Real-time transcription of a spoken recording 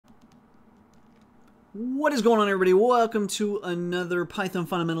What is going on, everybody? Welcome to another Python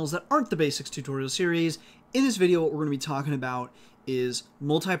Fundamentals That Aren't the Basics tutorial series. In this video, what we're going to be talking about is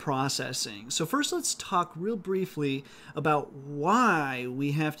multiprocessing. So first, let's talk real briefly about why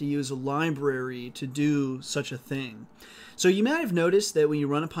we have to use a library to do such a thing. So you might have noticed that when you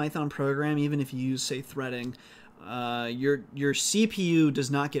run a Python program, even if you use, say, threading, your CPU does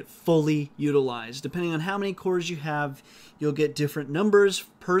not get fully utilized. Depending on how many cores you have, you'll get different numbers.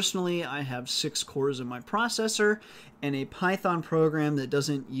 Personally, I have 6 cores in my processor, and a Python program that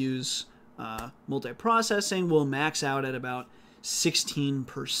doesn't use multiprocessing will max out at about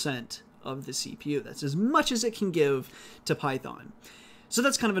 16% of the CPU. That's as much as it can give to Python. So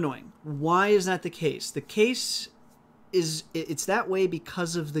that's kind of annoying. Why is that the case? The case is it's that way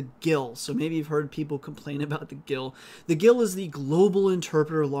because of the GIL. So maybe you've heard people complain about the GIL. The GIL is the Global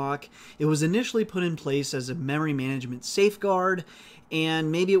Interpreter Lock. It was initially put in place as a memory management safeguard,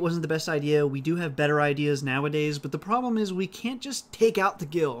 and maybe it wasn't the best idea. We do have better ideas nowadays, but the problem is we can't just take out the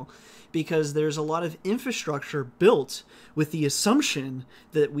GIL because there's a lot of infrastructure built with the assumption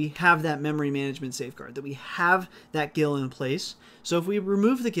that we have that memory management safeguard, that we have that GIL in place. So if we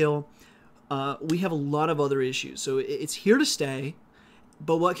remove the GIL, we have a lot of other issues. So it's here to stay,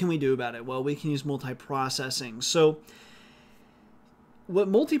 but what can we do about it? Well, we can use multiprocessing. So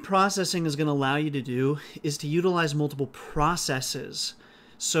what multiprocessing is going to allow you to do is to utilize multiple processes.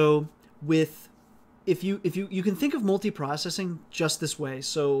 So if you can think of multiprocessing just this way.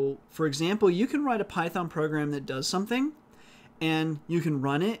 So for example, you can write a Python program that does something, and you can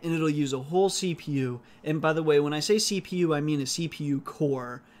run it, and it'll use a whole CPU. And by the way, when I say CPU, I mean a CPU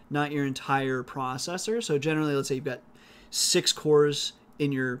core, not your entire processor. So generally, let's say you've got 6 cores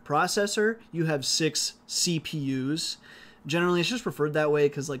in your processor, you have 6 CPUs. Generally, it's just referred that way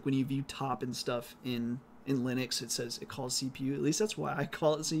because, like, when you view top and stuff in Linux, it calls CPU. At least that's why I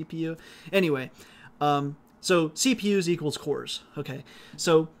call it CPU. Anyway, so CPUs equals cores. Okay,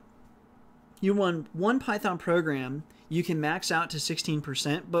 so you run one Python program, you can max out to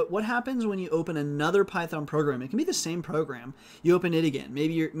 16%, but what happens when you open another Python program? It can be the same program. You open it again.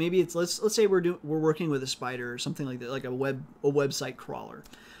 Maybe it's let's say we're working with a spider or something like that, like a website crawler.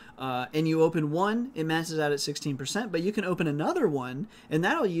 And you open one, it maxes out at 16%, but you can open another one, and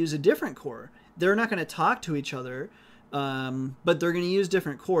that'll use a different core. They're not going to talk to each other, but they're going to use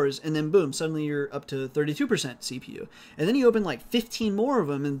different cores, and then boom, suddenly you're up to 32% CPU. And then you open like 15 more of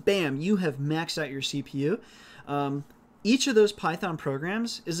them, and bam, you have maxed out your CPU. Each of those Python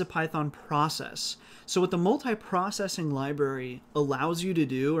programs is a Python process. So what the multiprocessing library allows you to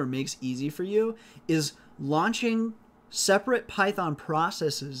do, or makes easy for you, is launching separate Python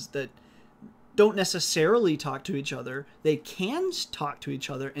processes that don't necessarily talk to each other. They can talk to each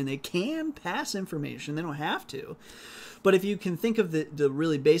other, and they can pass information. They don't have to. But if you can think of the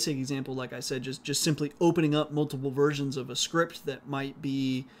really basic example, like I said, just simply opening up multiple versions of a script that might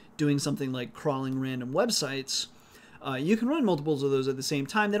be doing something like crawling random websites, you can run multiples of those at the same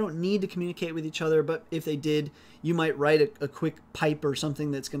time. They don't need to communicate with each other, but if they did, you might write a quick pipe or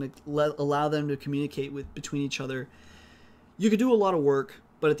something that's going to allow them to communicate between each other. You could do a lot of work,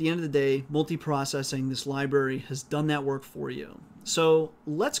 but at the end of the day, multiprocessing, this library, has done that work for you. So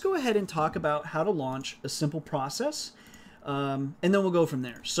let's go ahead and talk about how to launch a simple process, and then we'll go from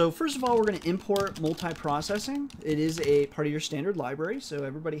there. So first of all, we're going to import multiprocessing. It is a part of your standard library, so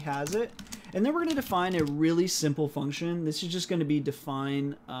everybody has it. And then we're going to define a really simple function. This is just going to be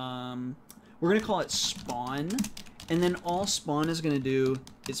define, we're going to call it spawn, and then all spawn is going to do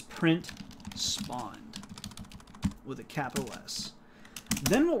is print spawned with a capital S.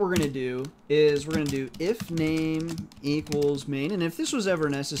 Then what we're going to do is we're going to do if name equals main, and if this was ever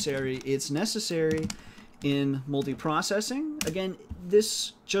necessary, it's necessary in multiprocessing. Again,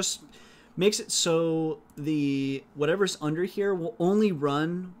 this just makes it so whatever's under here will only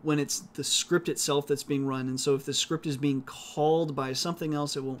run when it's the script itself that's being run, and so if the script is being called by something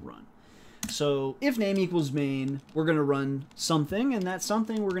else, it won't run. So if name equals main, we're going to run something, and that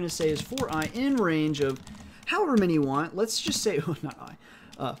something we're going to say is for I in range of however many you want. Let's just say, not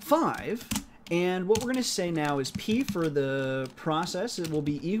I, 5. And what we're going to say now is P for the process. It will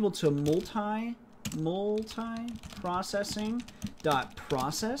be equal to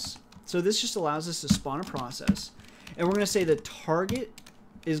multiprocessing.process. So this just allows us to spawn a process. And we're going to say the target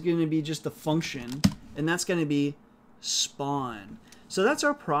is going to be just the function, and that's going to be spawn. So that's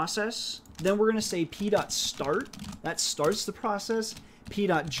our process. Then we're going to say p.start. That starts the process.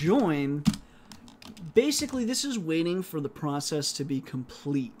 p.join. Basically, this is waiting for the process to be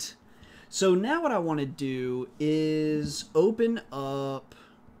complete. So now what I want to do is open up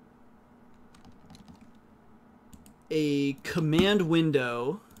a command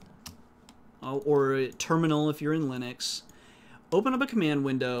window or a terminal if you're in Linux. Open up a command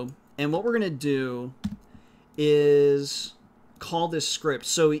window, and what we're going to do is call this script.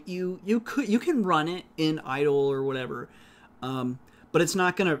 So you can run it in idle or whatever, but it's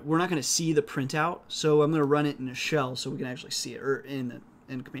not gonna, we're not gonna see the printout. So I'm gonna run it in a shell so we can actually see it, or in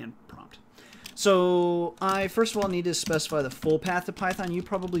command prompt. So I first of all need to specify the full path to Python. You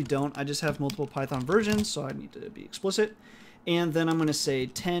probably don't. I just have multiple Python versions, so I need to be explicit. And then I'm going to say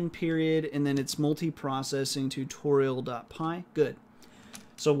 10 period, and then it's multiprocessing tutorial.py. Good.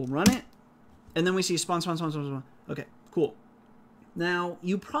 So we'll run it, and then we see spawn. Okay, cool. Now,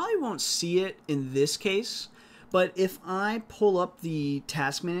 you probably won't see it in this case, but if I pull up the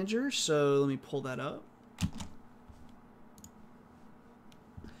task manager, so let me pull that up.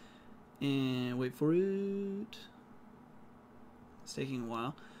 And wait for it. It's taking a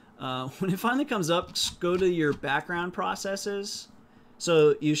while. When it finally comes up, just go to your background processes.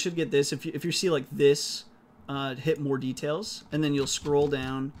 So you should get this. If you see like this, hit more details, and then you'll scroll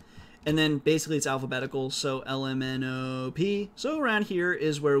down, and then basically it's alphabetical. So LMNOP. So around here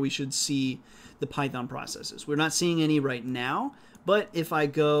is where we should see the Python processes. We're not seeing any right now, but if I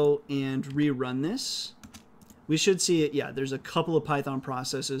go and rerun this, we should see it. Yeah, there's a couple of Python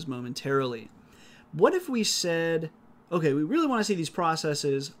processes momentarily. What if we said, okay, we really want to see these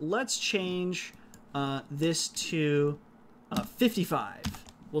processes. Let's change this to 55.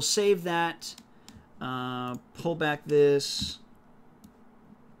 We'll save that, pull back this,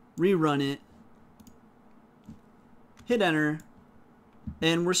 rerun it, hit enter,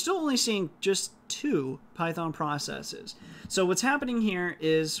 and we're still only seeing just 2 Python processes. So what's happening here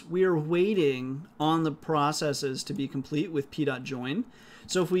is we are waiting on the processes to be complete with p.join.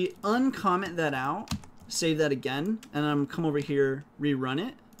 So if we uncomment that out, save that again, and I'm come over here, rerun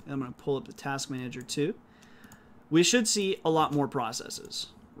it, and I'm going to pull up the task manager too, we should see a lot more processes,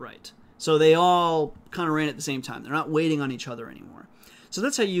 right? So they all kind of ran at the same time. They're not waiting on each other anymore. So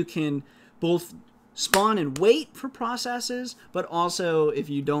that's how you can both spawn and wait for processes, but also if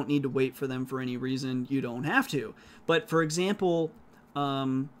you don't need to wait for them for any reason, you don't have to. But for example,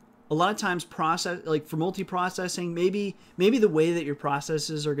 a lot of times like for multiprocessing, maybe the way that your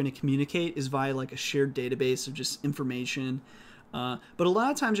processes are going to communicate is via like a shared database of just information. But a lot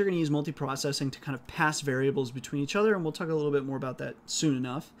of times you're going to use multiprocessing to kind of pass variables between each other, and we'll talk a little bit more about that soon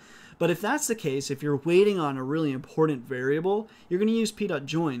enough. But if that's the case, if you're waiting on a really important variable, you're going to use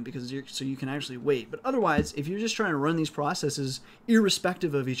p.join because so you can actually wait. But otherwise, if you're just trying to run these processes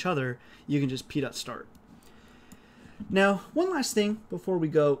irrespective of each other, you can just p.start. Now, one last thing before we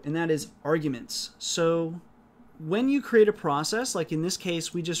go, and that is arguments. So when you create a process, like in this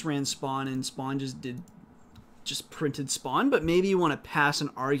case, we just ran spawn, and spawn just printed spawn, but maybe you want to pass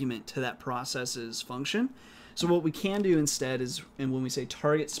an argument to that process's function. So what we can do instead is, and when we say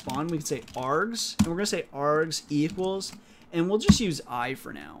target spawn, we can say args, and we're going to say args equals, and we'll just use I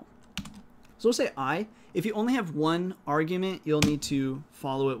for now. So we'll say I. If you only have one argument, you'll need to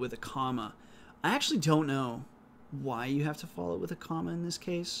follow it with a comma. I actually don't know why you have to follow it with a comma in this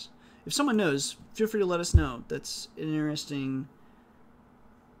case. If someone knows, feel free to let us know. That's an interesting,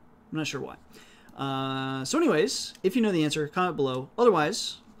 I'm not sure why. So anyways, if you know the answer, comment below.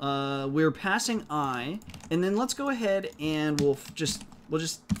 Otherwise, we're passing I, and then let's go ahead and we'll just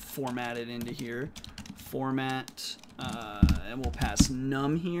format it into here. Format, and we'll pass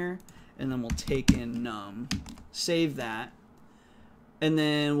num here, and then we'll take in num. Save that, and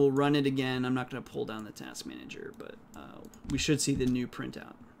then we'll run it again. I'm not going to pull down the task manager, but we should see the new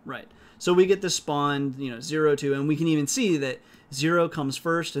printout. Right. So we get the spawn, 0, 2, and we can even see that 0 comes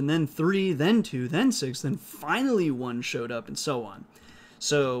first, and then 3, then 2, then 6, then finally 1 showed up, and so on.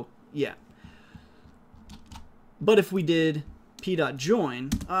 So, yeah. But if we did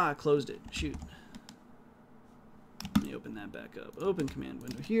p.join, I closed it. Shoot. Let me open that back up. Open command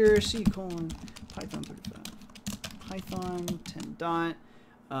window here, C:, Python 35, Python 10 dot.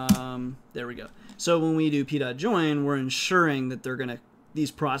 There we go. So when we do p.join, we're ensuring that these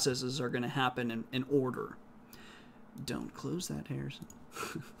processes are gonna happen in order. Don't close that, Harrison.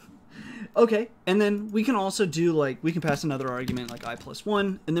 Okay, and then we can also do we can pass another argument like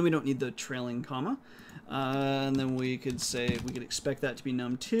I+1, and then we don't need the trailing comma. And then we could say, we could expect that to be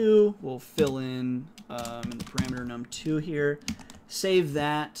num2. We'll fill in the parameter num2 here. Save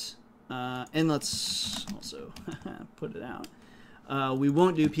that, and let's also put it out. We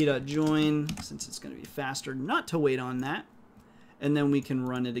won't do p.join since it's going to be faster not to wait on that. And then we can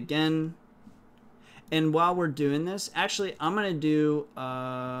run it again. And while we're doing this, actually, I'm going to do,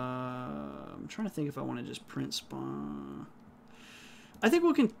 I'm trying to think if I want to just print spawn. I think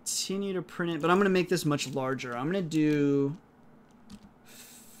we'll continue to print it, but I'm going to make this much larger. I'm going to do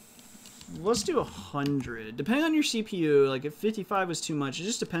let's do 100. Depending on your CPU, like if 55 was too much, it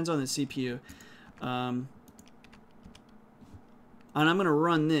just depends on the CPU. And I'm going to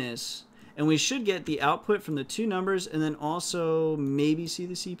run this, and we should get the output from the two numbers, and then also maybe see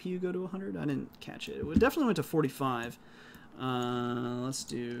the CPU go to 100. I didn't catch it. It definitely went to 45. Let's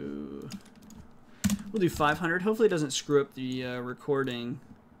do... We'll do 500. Hopefully it doesn't screw up the recording,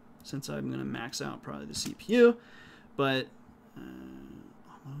 since I'm going to max out probably the CPU. But,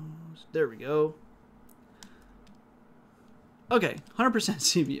 almost. There we go. Okay, 100%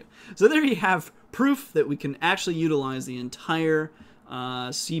 CPU. So there you have proof that we can actually utilize the entire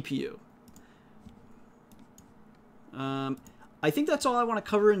CPU. I think that's all I want to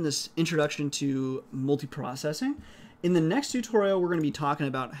cover in this introduction to multiprocessing. In the next tutorial, we're going to be talking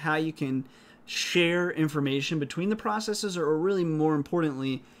about how you can share information between the processes, or really more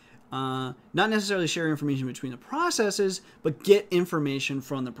importantly, not necessarily share information between the processes, but get information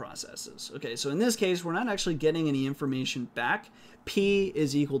from the processes. Okay, so in this case, we're not actually getting any information back. P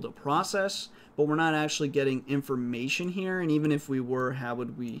is equal to process, but we're not actually getting information here. And even if we were, how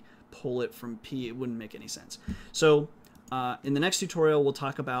would we pull it from P? It wouldn't make any sense. So in the next tutorial, we'll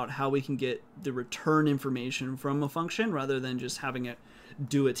talk about how we can get the return information from a function rather than just having it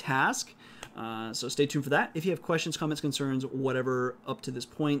do a task. So stay tuned for that. If you have questions, comments, concerns, whatever up to this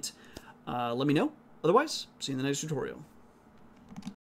point, let me know. Otherwise, see you in the next tutorial.